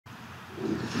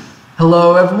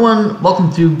Hello everyone,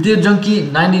 welcome to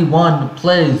VideoJunkie 91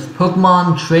 plays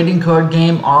Pokemon Trading Card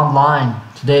Game online.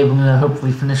 Today we're going to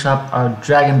hopefully finish up our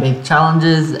dragon-based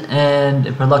challenges and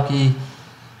if we're lucky,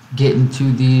 get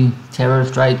into the Terror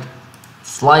Strike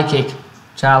Sly Kick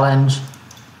challenge.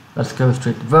 Let's go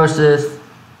straight to Versus.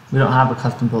 We don't have a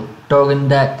custom built Dogan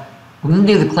deck. We're going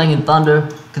to do the Clanging Thunder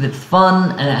because it's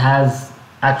fun and it has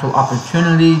actual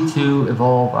opportunity to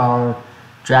evolve our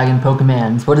dragon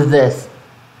Pokemons. What is this?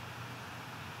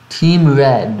 Team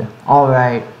Red.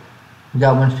 Alright. We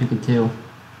got one speaker too.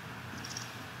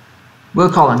 We're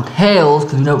calling Tails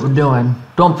because we know what we're doing.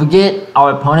 Don't forget,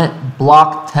 our opponent,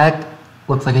 Block Tech,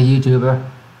 looks like a YouTuber.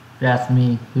 If you ask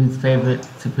me, whose favorite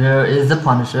superhero is the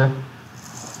Punisher.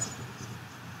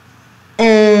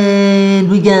 And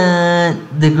we got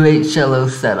the Great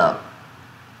Shellos set up.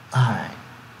 Alright.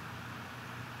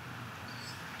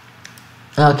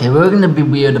 Okay, we're gonna be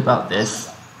weird about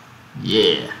this.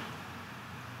 Yeah.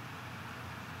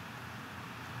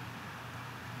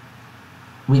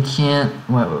 We can't.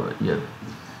 Wait. Yeah.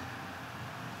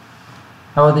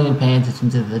 I wasn't even paying attention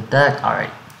to the deck.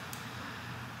 Alright.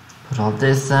 Put all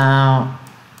this out.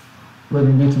 We're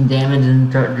gonna do some damage and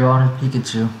start drawing a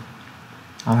Pikachu.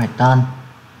 Alright, done.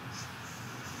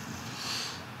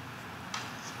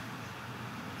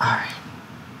 Alright.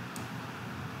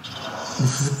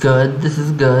 This is good. This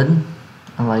is good.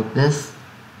 I like this.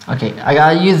 Okay, I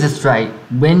gotta use this right.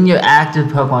 When your active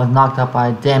Pokemon is knocked out by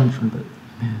a damage from the Pokemon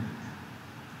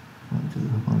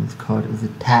this card is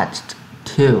attached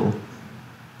to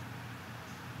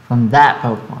from that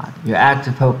Pokemon, your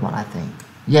active Pokemon, I think.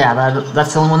 Yeah,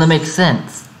 that's the only one that makes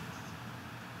sense.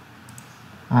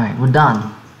 Alright, we're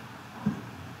done.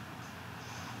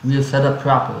 We are set up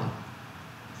properly.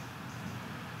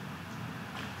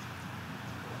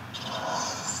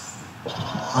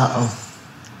 Uh-oh.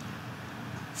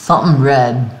 Something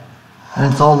red.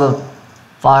 And it's all the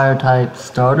fire type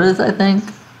starters, I think.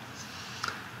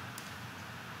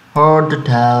 Hard to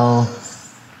tell.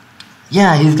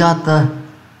 Yeah, he's got the...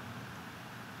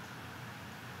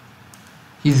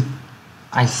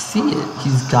 I see it.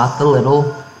 He's got the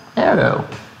little arrow.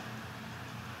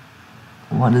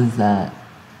 What is that?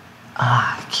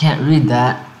 I can't read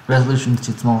that. Resolution's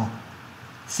too small.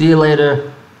 See you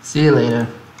later. See you later.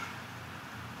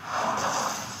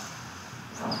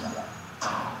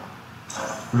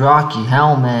 Rocky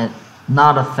helmet.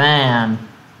 Not a fan.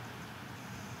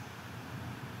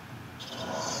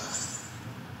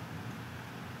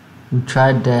 We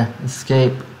tried to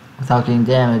escape without getting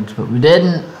damaged, but we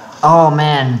didn't. Oh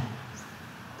man.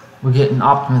 We're getting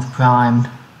Optimus primed.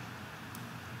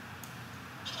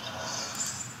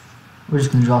 We're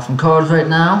just gonna draw some cards right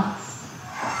now.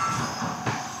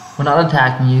 We're not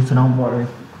attacking you, so don't worry.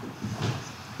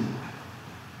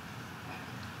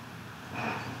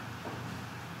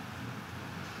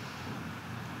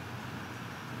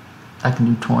 I can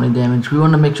do 20 damage. We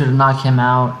want to make sure to knock him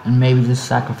out and maybe just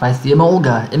sacrifice the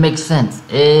Emolga. It makes sense.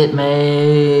 It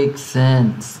makes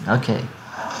sense. Okay.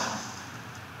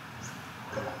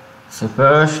 So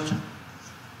first,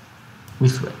 we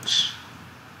switch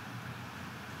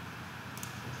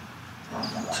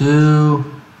to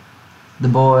the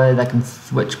boy that can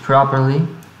switch properly.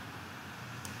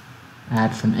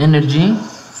 Add some energy.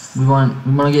 We want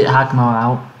to get hakamo-o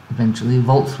out eventually.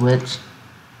 Volt switch.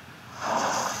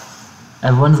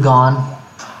 Everyone's gone.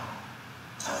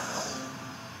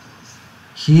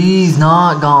 He's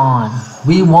not gone.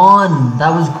 We won.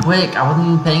 That was quick. I wasn't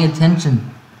even paying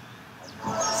attention.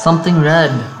 Something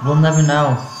red. We'll never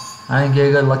know. I didn't get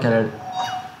a good look at it.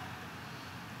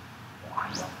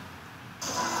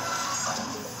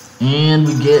 And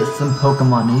we get some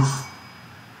Pokemonies.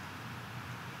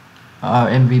 Our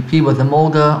MVP was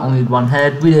Emolga. Only one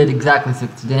head. We did exactly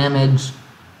 60 damage.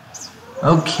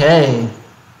 Okay.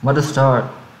 What a start.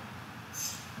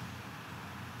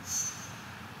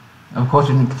 Of course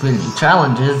we didn't complete any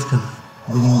challenges because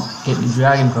we didn't get any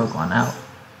dragon Pokemon out.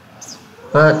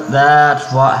 But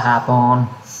that's what happened.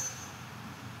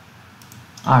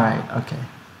 Alright, okay.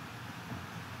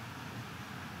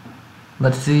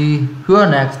 Let's see who our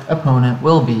next opponent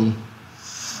will be.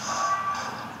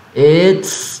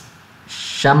 It's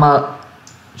Shmalo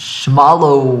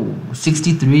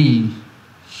 63.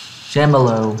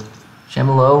 Jangmo-o.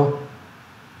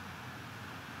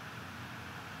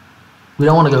 We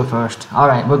don't want to go first.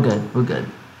 Alright, we're good. We're good.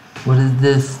 What is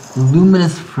this?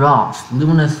 Luminous Frost.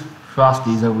 Luminous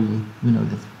Frosties are we know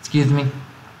this. Excuse me.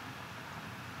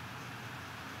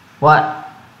 What?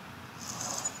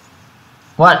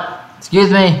 What?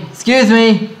 Excuse me. Excuse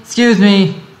me. Excuse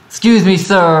me. Excuse me,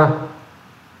 sir.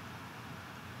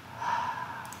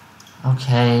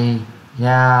 Okay.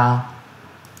 Yeah.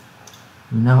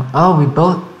 No. Oh, we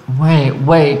both.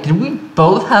 Wait. Did we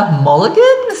both have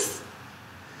mulligans?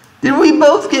 Did we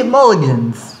both get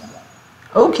mulligans?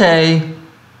 Okay.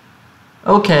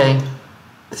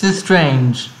 This is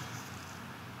strange.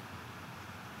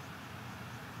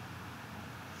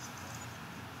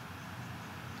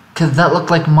 Because that looked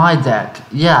like my deck.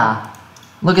 Yeah.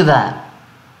 Look at that.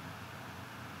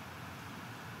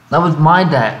 That was my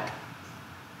deck.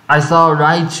 I saw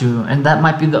Raichu, and that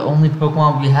might be the only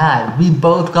Pokemon we had. We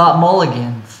both got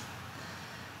mulligans.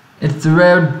 It's the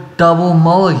rare double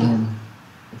mulligan.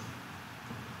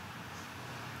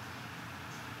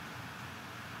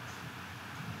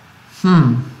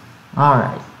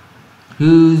 Alright.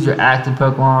 Who's your active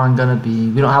Pokemon gonna be?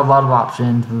 We don't have a lot of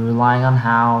options. We're relying on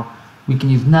how. We can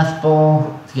use Nest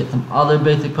Ball to get some other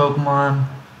basic Pokemon.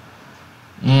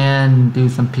 And do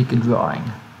some Pika drawing.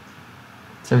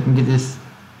 So we can get this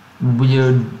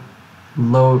weird,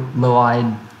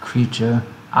 low-eyed creature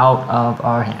out of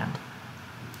our hand.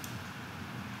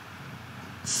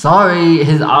 Sorry,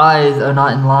 his eyes are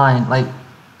not in line. Like,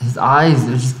 his eyes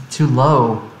are just too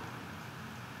low.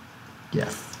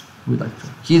 Yes, we'd like to.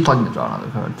 He's probably gonna draw another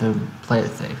card to play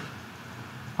it safe.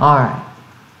 Alright.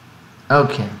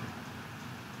 Okay.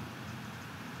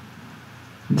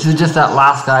 This is just that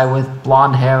last guy with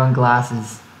blonde hair and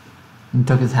glasses. And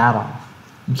took his hat off.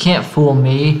 You can't fool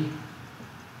me.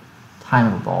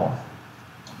 Time of ball.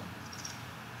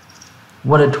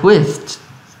 What a twist.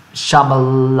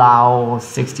 Shamalao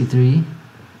 63.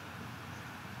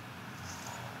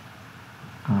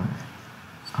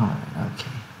 Alright,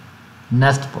 okay.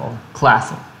 Nest Ball.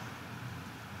 Classic.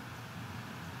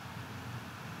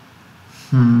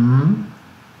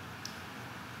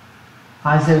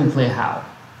 I say we play How.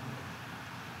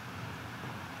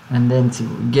 And then see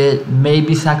what we get.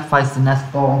 Maybe sacrifice the Nest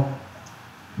Ball.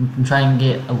 We can try and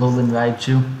get a Alolan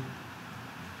Raichu.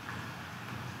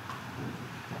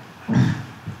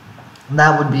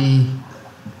 That would be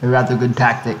a rather good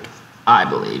tactic, I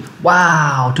believe.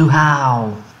 Wow, to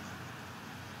How.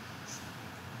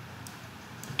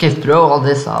 Okay, throw all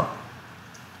this up.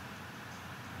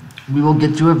 We will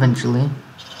get you eventually.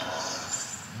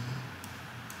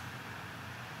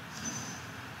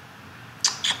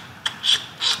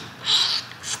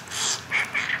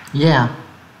 Yeah.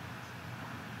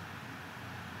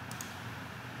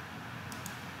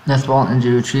 Nest Ball and Energy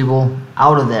Retrieval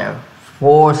out of there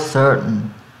for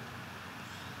certain.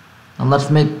 And let's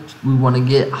make, we want to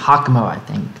get Hakamo-o, I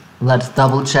think. Let's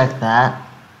double check that.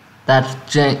 That's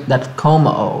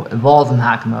kommo-o, evolves in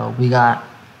Hakamo-o. We got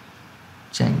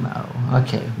jangmo-o.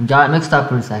 Okay, we got it mixed up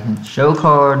for a second. Show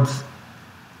cards,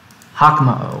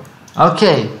 Hakamo-o.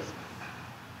 Okay.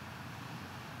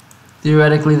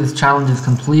 Theoretically, this challenge is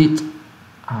complete.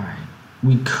 Alright.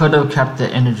 We could have kept the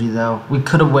energy, though. We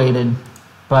could have waited,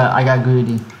 but I got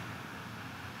greedy.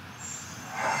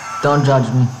 Don't judge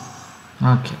me.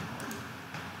 Okay.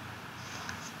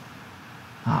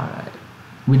 Alright.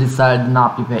 We decided to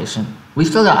not be patient. We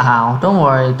still got How.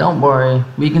 Don't worry.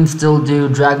 We can still do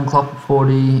Dragon Claw for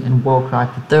 40 and Warcry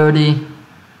for 30.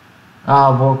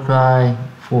 Warcry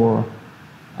for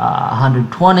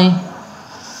 120.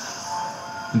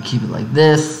 We keep it like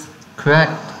this,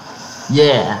 correct?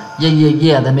 Yeah,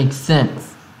 that makes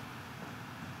sense.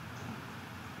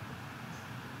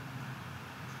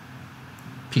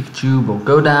 Pikachu will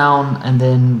go down, and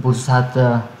then we'll just have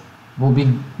to, we'll be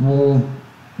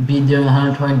doing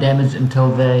 120 damage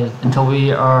until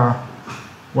we are,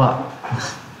 what?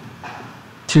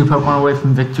 2 Pokemon away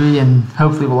from victory, and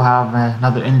hopefully we'll have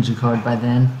another energy card by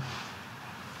then.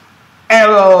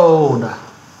 Arrowed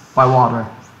by water.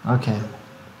 Okay.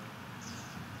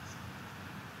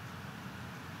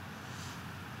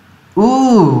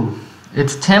 Ooh,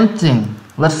 it's tempting.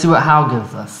 Let's see what How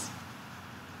gives us.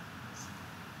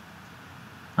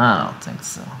 I don't think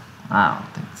so.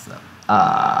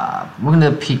 We're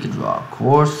gonna Pika draw, of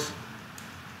course.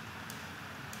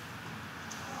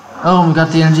 Oh, we got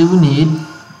the energy we need.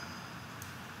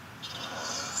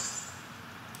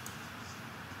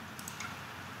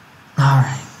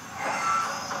 Alright.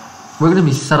 We're gonna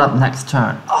be set up next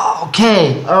turn. Oh,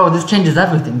 okay. Oh, this changes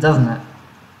everything, doesn't it?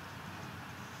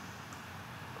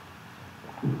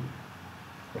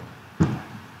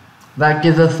 That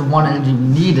gives us the 1 energy we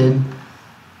needed.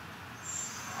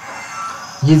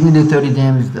 He's gonna do 30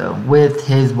 damage though with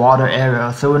his water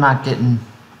arrow, so we're not getting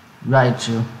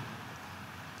Raichu.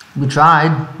 We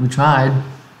tried.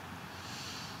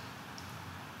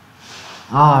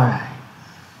 Alright.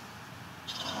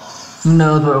 Who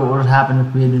knows what would have happened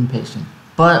if we had been patient.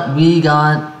 But we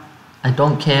got, I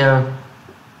don't care.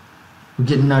 We're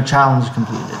getting our challenge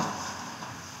completed.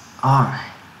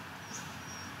 Alright.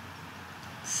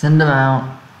 Send them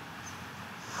out.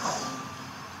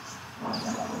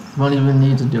 We don't even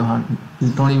need to do hunt. We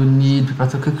don't even need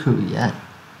Professor Cuckoo yet.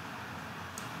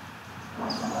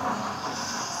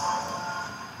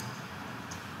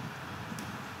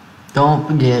 Don't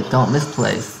forget, don't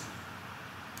misplace.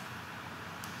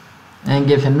 And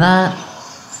give him that.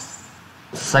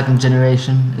 Second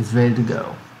generation is ready to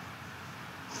go.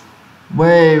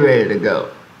 Way ready to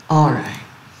go. Alright.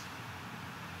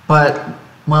 But,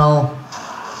 well,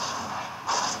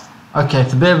 okay,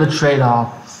 it's a bit of a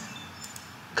trade-off.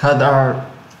 Because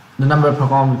the number of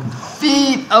Pokemon we can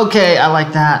defeat. Okay, I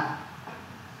like that.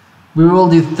 We will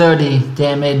do 30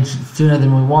 damage sooner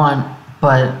than we want,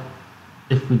 but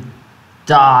if we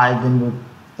die, then we're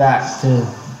back to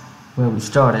where we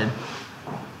started.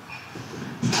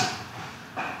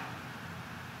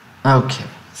 Okay,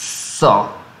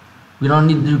 so we don't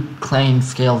need to do claim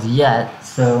scales yet,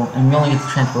 so, and we only get to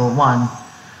transfer 1.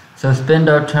 So spend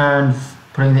our turns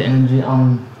putting the energy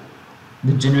on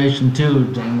the Generation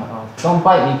 2 jangmo-o. Don't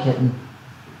bite me, kitten.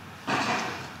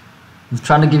 He's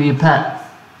trying to give you a pet.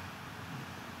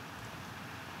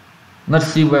 Let's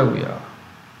see where we are.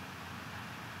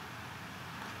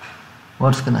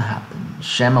 What's gonna happen?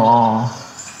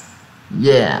 Shellos.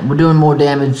 Yeah, we're doing more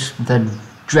damage with the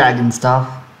dragon stuff.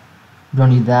 We don't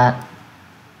need that.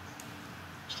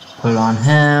 Put it on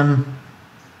him.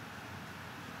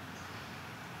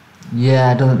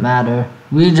 Yeah, it doesn't matter.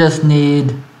 We just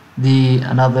need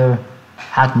another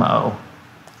hakamo-o.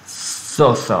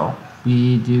 So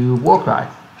we do Warcry.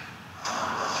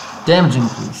 Damage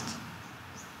increased.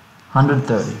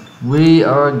 130. We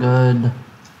are good.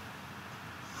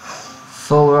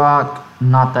 Soul Rock,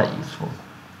 not that useful.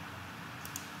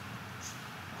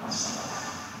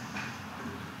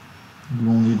 You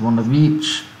will need one of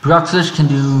each. Bruxish can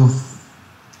do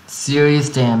serious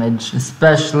damage,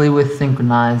 especially with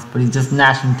Synchronized, but he's just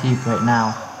gnashing teeth right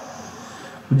now.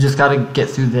 We just gotta get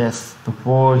through this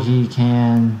before he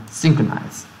can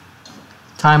Synchronize.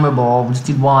 Timer Ball, we just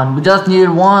need 1. We just needed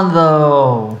 1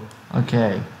 though!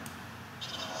 Okay.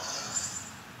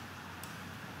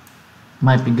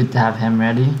 Might be good to have him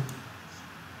ready.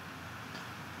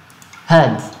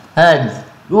 Heads! Heads!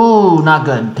 Ooh, not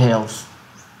good. Tails.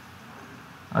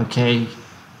 Okay.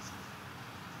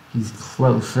 He's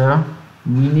closer.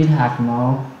 We need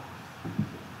hakamo-o.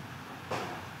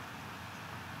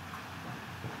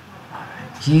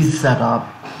 He's set up.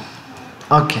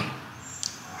 Okay.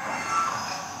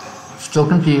 Still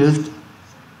confused.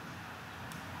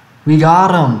 We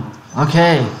got him.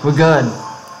 Okay, we're good.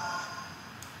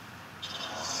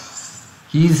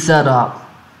 He's set up.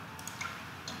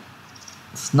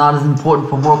 It's not as important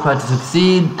for Warcry to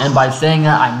succeed, and by saying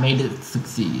that, I made it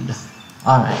succeed.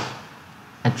 Alright.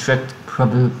 I tricked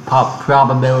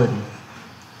probability.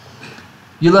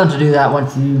 You learn to do that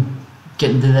once you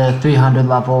get into the 300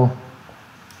 level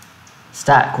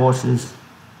stat courses.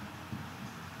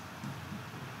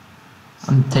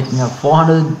 I'm taking a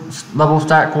 400 level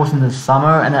stat course in the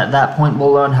summer, and at that point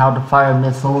we'll learn how to fire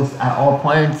missiles at all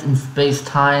points in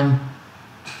space-time.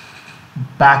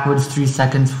 Backwards 3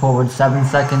 seconds, forward 7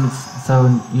 seconds, so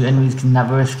your enemies can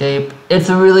never escape. It's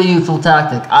a really useful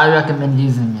tactic. I recommend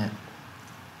using it.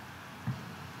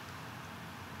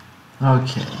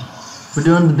 Okay. We're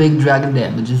doing the big dragon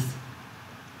damages.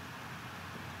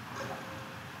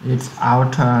 It's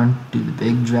our turn to do the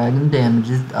big dragon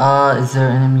damages. Is there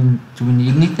any, do we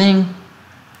need anything?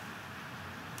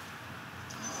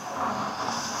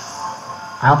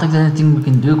 I don't think there's anything we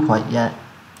can do quite yet.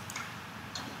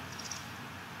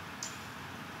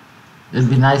 It'd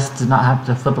be nice to not have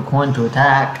to flip a coin to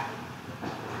attack.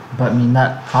 But I mean,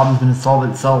 that problem's gonna solve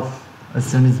itself as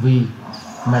soon as we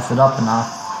mess it up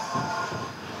enough.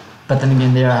 But then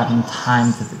again, they're having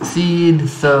time to succeed,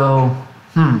 so,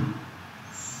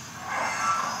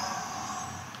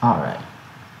 Alright.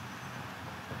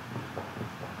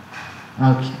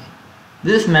 Okay.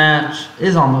 This match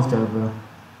is almost over.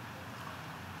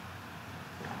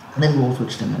 And then we'll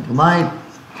switch to Mental Light,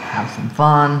 have some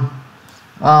fun.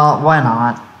 Why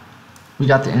not? We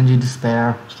got the energy to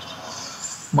spare.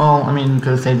 Well, I mean, we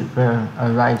could have saved it for a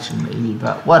Raichu maybe,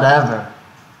 but whatever.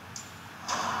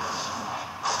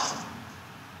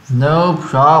 No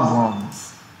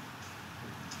problems.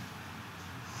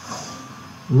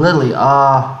 Lily,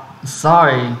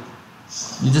 sorry.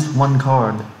 You just 1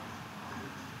 card.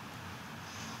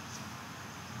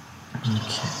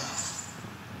 Okay.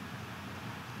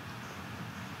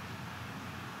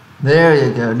 There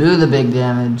you go, do the big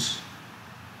damage.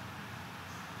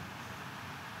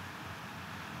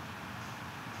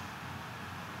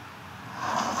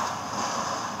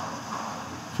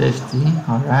 50.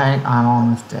 Alright, I'm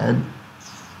almost dead.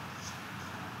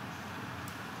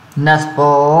 Nest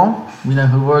Ball. We know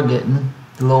who we're getting.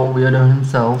 The little weirdo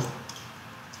himself.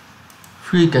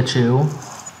 Pikachu.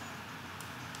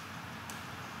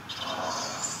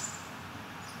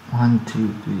 1,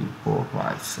 2, 3, 4,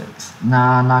 5, 6.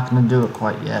 Nah, I'm not gonna do it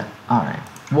quite yet. Alright.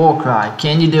 Warcry,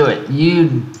 can you do it?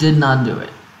 You did not do it.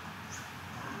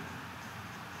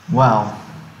 Well,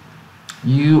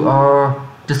 you are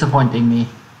disappointing me.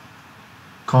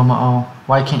 Kommo-o,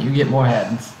 why can't you get more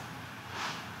heads?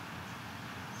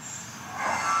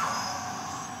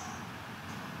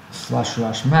 Slush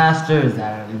Rush Master is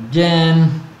at it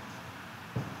again.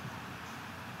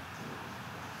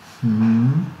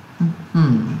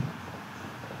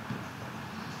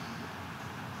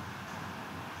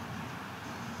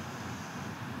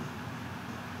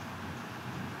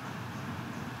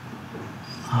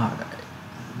 Alright.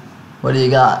 What do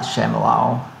you got,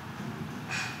 Shellos?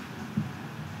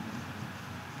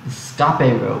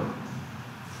 Escape rope.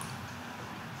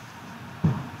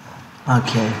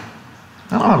 Okay.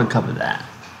 I don't know how to cover that.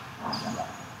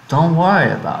 Don't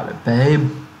worry about it,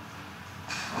 babe.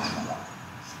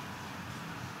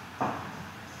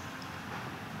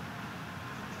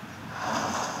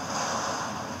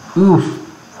 Oof.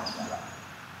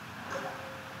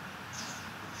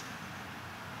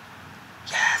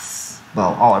 Yes.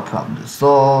 Well, all our problems are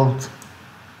solved.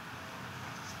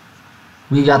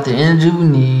 We got the energy we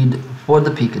need for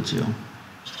the Pikachu.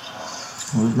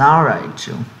 Who's now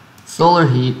Raichu. Solar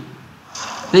Heat.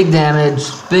 Big damage,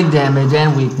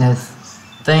 and weakness.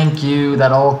 Thank you,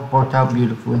 that all worked out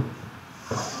beautifully.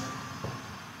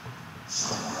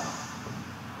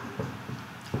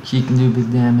 He can do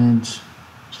big damage.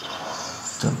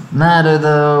 Doesn't matter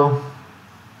though.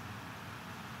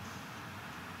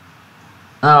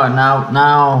 Oh,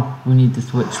 now we need to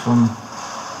switch from.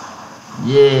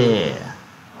 Yeah.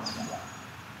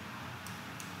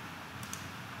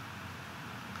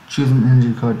 Choose an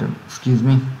energy card to, excuse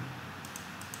me.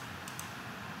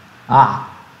 Ah.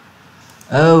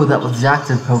 Oh, that was the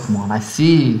active Pokemon. I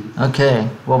see. Okay.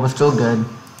 Well, we're still good.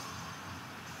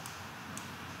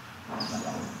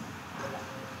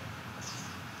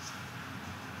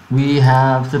 We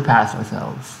have surpassed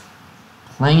ourselves.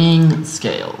 Clanging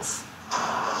Scales.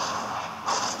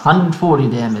 140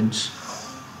 damage.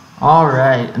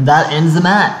 Alright, and that ends the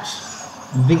match.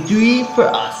 Victory for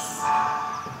us.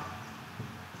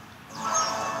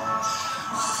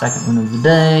 Second win of the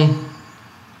day.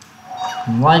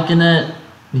 I'm liking it.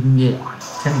 We can get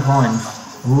 10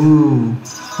 coins. Woo.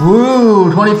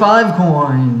 Woo! 25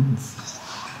 coins.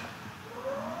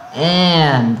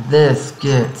 And this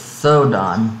gets so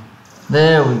done.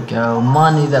 There we go.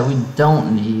 Money that we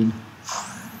don't need.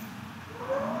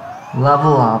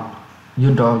 Level up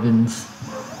your Dorgans.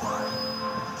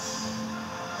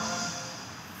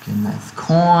 Get a nice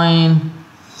coin.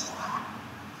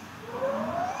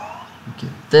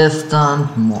 Get this done.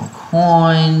 More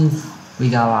coins. We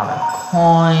got a lot of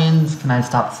coins. Can I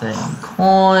stop saying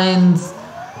coins?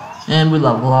 And we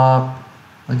level up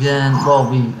again. Well,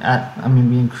 we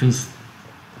increased.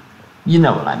 You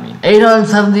know what I mean.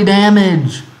 870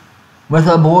 damage with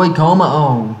our boy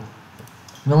Kommo-o.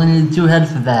 We only need 2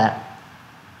 heads for that.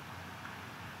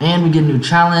 And we get a new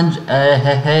challenge.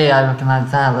 Hey, I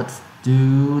recognize that. Let's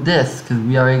do this because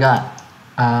we already got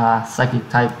psychic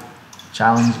type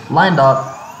challenge lined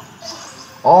up.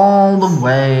 All the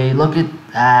way, look at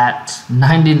that,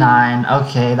 99,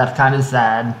 okay, that's kind of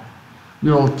sad.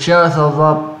 We will cheer ourselves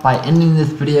up by ending this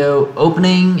video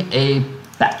opening a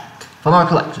pack from our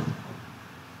collection.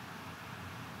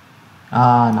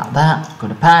 Not that, go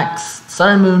to packs,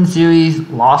 Sun and Moon series,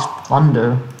 Lost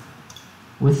Thunder,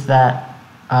 with that,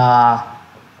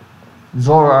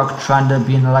 Zoroark trying to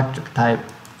be an electric type.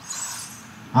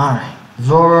 Alright,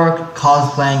 Zoroark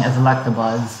cosplaying as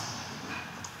Electabuzz.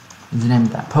 Is the name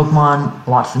of that Pokemon.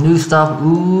 Lots of new stuff.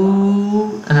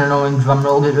 Ooh, an annoying drum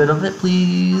roll. Get rid of it,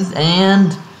 please.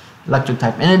 And electric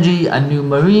type energy. A new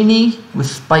Marini with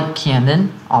Spike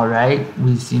Cannon. Alright,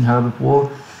 we've seen her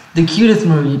before. The cutest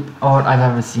Mareep I've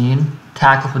ever seen.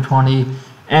 Tackle for 20.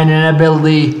 And an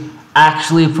ability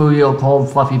actually for real called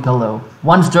Fluffy Pillow.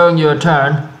 Once during your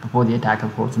turn, before the attack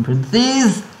of course in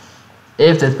parentheses,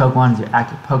 if this Pokemon is your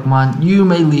active Pokemon, you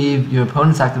may leave your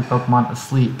opponent's active Pokemon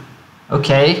asleep.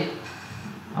 Okay.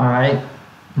 Alright,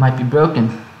 might be broken.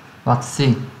 We'll have to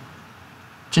see.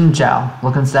 Chinchou,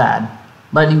 looking sad.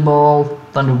 Lightning Ball,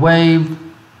 Thunder Wave,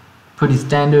 pretty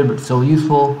standard but still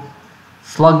useful.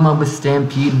 Slugma with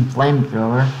Stampede and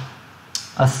Flamethrower.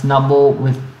 A Snubble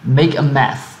with Make a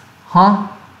Mess. Huh?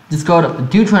 Discard up to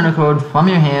 2 trainer cards from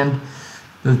your hand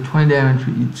Does 20 damage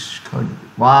for each card.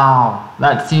 Wow,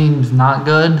 that seems not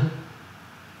good.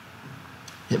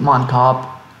 Hitmoncop.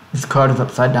 This card is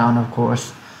upside down, of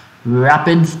course.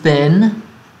 Rapid Spin.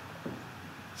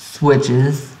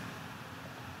 Switches.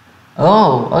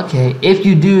 Oh, okay. If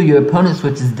you do, your opponent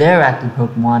switches their active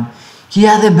Pokemon. He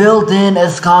has a built-in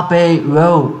Escape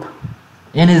Rope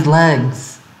in his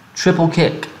legs. Triple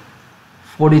kick.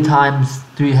 40 times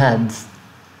 3 heads.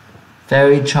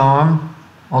 Fairy Charm.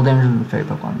 All damage of the Fairy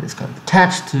Pokemon in this card.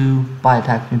 Attached to by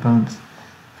attack from opponents.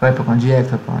 Fairy Pokemon GX,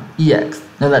 Pokemon EX.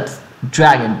 No, that's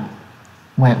Dragon.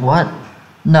 Wait, what?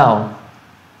 No.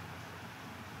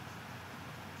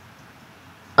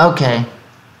 Okay.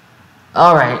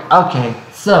 Alright, okay.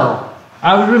 So,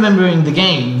 I was remembering the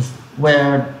games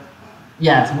where,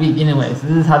 yeah, it's weak anyway, so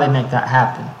this is how they make that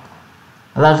happen.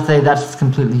 I'd have to say that's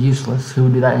completely useless. Who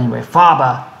would do that anyway?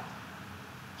 Faba!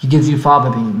 He gives you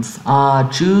Faba Beans.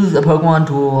 Choose a Pokemon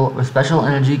tool or special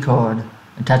energy card.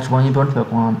 Attach one of your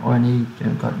opponent's Pokemon or any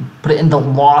card. Put it in the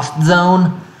Lost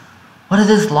Zone. What is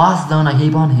this Lost Zone I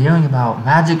keep on hearing about?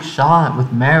 Magic Shot with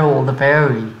Meryl the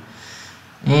Fairy.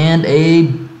 And a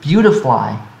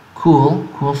Beautifly. Cool.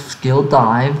 Cool skill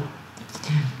dive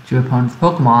to your opponent's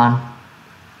Pokemon.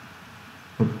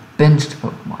 Or benched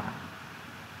Pokemon.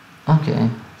 Okay.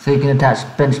 So you can attach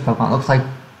benched Pokemon. Looks like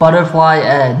Butterfly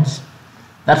Edge.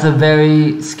 That's a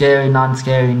very scary,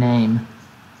 non-scary name.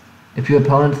 If your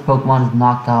opponent's Pokemon is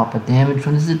knocked out by damage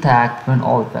from this attack, prevent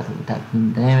all effective attack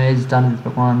damage done to this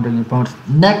Pokemon during your opponent's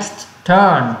next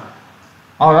turn.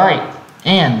 Alright,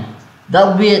 and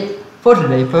that'll be it for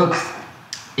today, folks.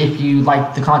 If you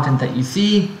like the content that you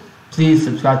see, please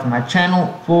subscribe to my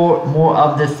channel for more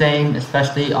of the same,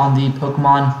 especially on the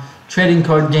Pokemon Trading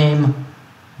Card Game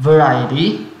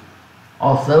variety.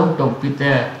 Also, don't forget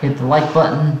to hit the like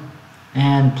button.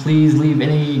 And please leave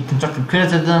any constructive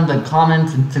criticisms and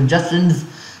comments and suggestions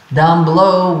down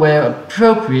below where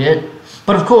appropriate.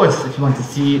 But of course, if you want to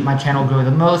see my channel grow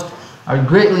the most, I would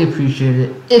greatly appreciate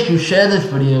it if you share this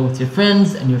video with your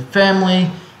friends and your family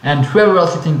and whoever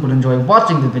else you think would enjoy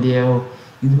watching the video.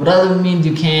 Use whatever means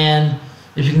you can.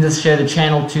 If you can just share the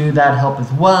channel too, that'd help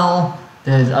as well.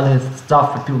 There's other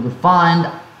stuff for people to find.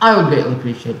 I would greatly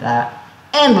appreciate that.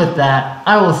 And with that,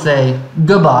 I will say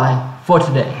goodbye for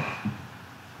today.